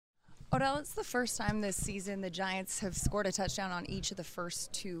Odell, it's the first time this season the Giants have scored a touchdown on each of the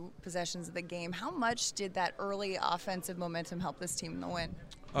first two possessions of the game. How much did that early offensive momentum help this team in the win?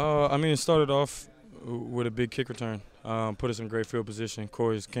 It started off with a big kick return, put us in great field position.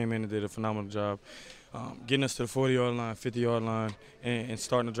 Corey came in and did a phenomenal job getting us to the 40-yard line, 50-yard line, and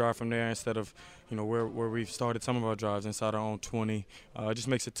starting to drive from there instead of, where we've started some of our drives inside our own 20. It just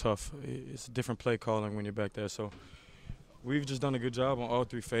makes it tough. It's a different play calling when you're back there. So we've just done a good job on all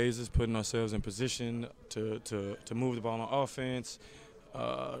three phases, putting ourselves in position to move the ball on offense,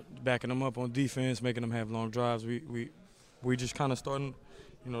 backing them up on defense, making them have long drives. We just kind of starting,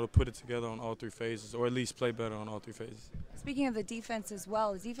 to put it together on all three phases, or at least play better on all three phases. Speaking of the defense as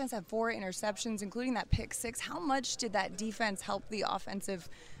well, the defense had 4 interceptions, including that pick 6. How much did that defense help the offensive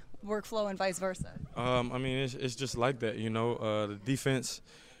workflow and vice versa? It's just like that, the defense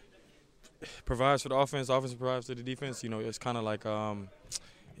provides for the offense provides to the defense. It's kind of like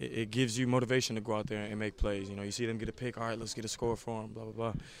it gives you motivation to go out there and make plays. You see them get a pick, all right, let's get a score for them, blah,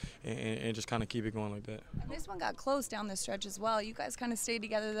 blah, blah, and just kind of keep it going like that. This one got close down the stretch as well. You guys kind of stayed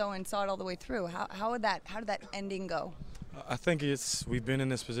together, though, and saw it all the way through. How did that ending go? I think we've been in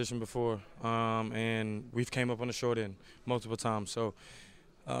this position before, and we've came up on the short end multiple times. So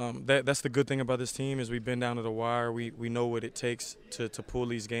that's the good thing about this team is we've been down to the wire. We know what it takes to pull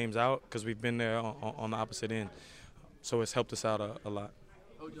these games out because we've been there on the opposite end. So it's helped us out a lot.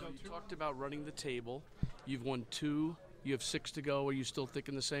 Odell, you talked about running the table. You've won 2. You have 6 to go. Are you still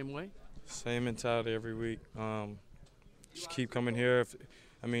thinking the same way? Same mentality every week. Just keep coming here.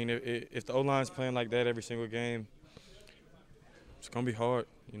 If the O-line's playing like that every single game, it's going to be hard.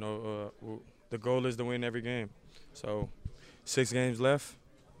 The goal is to win every game. So 6 games left.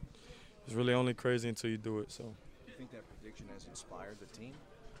 It's really only crazy until you do it. So. Do you think that prediction has inspired the team?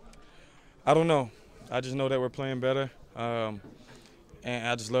 I don't know. I just know that we're playing better. And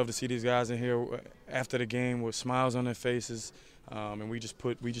I just love to see these guys in here after the game with smiles on their faces, and we just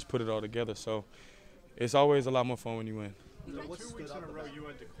put it all together. So it's always a lot more fun when you win. 2 weeks in a row you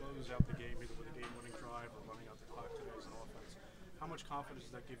had to close out the game either with a game-winning drive or running out the clock today as an offense. How much confidence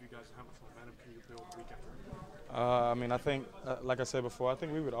does that give you guys, and how much momentum can you build week after week? I think, like I said before, I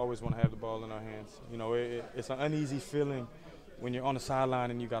think we would always want to have the ball in our hands. It's an uneasy feeling when you're on the sideline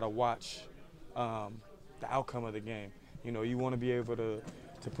and you got to watch the outcome of the game. You want to be able to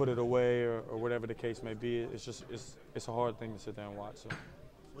put it away or whatever the case may be. It's a hard thing to sit there and watch. So.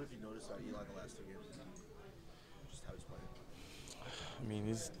 What have you noticed about Eli the last 2 games? Just how he's playing.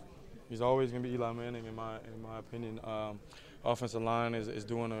 He's always going to be Eli Manning in my opinion. Offensive line is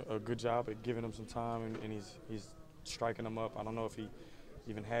doing a good job at giving him some time, and he's striking them up. I don't know if he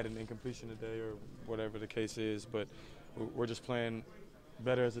even had an incompletion today or whatever the case is, but we're just playing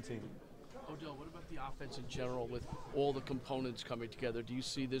better as a team. Odell, what about the offense in general with all the components coming together? Do you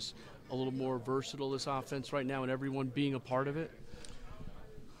see this a little more versatile, this offense right now, and everyone being a part of it?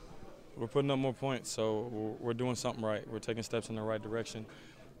 We're putting up more points, so we're doing something right. We're taking steps in the right direction.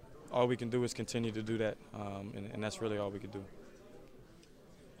 All we can do is continue to do that, and that's really all we can do.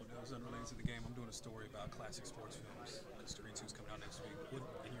 Odell, as unrelated to the game, I'm doing a story about classic sports films. Story 2 is coming out next week. What,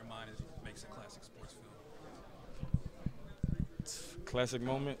 in your mind, makes a classic sports film? Classic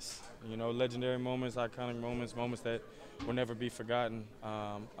moments, legendary moments, iconic moments, moments that will never be forgotten.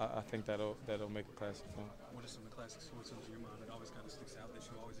 I think that'll make a classic film. What are some of the classic sports films in your mind that always kind of sticks out that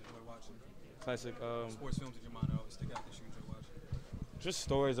you always enjoy watching? Classic sports films in your mind that always stick out that you enjoy watching? Just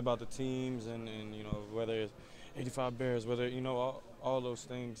stories about the teams and whether it's 85 Bears, whether all those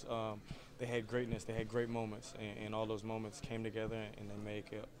things. They had greatness, they had great moments, and all those moments came together and they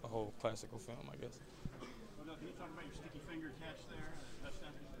make a whole classical film, I guess. Can you talk about your sticky finger catch there?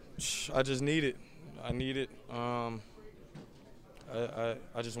 I just need it. I need it. I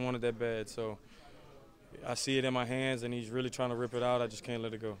just wanted that bad. So I see it in my hands, and he's really trying to rip it out. I just can't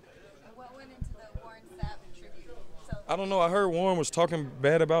let it go. What went into the Warren Sapp tribute? I don't know. I heard Warren was talking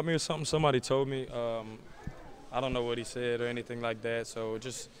bad about me or something. Somebody told me. I don't know what he said or anything like that. So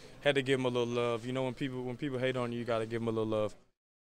just had to give him a little love. When people hate on you, you got to give them a little love.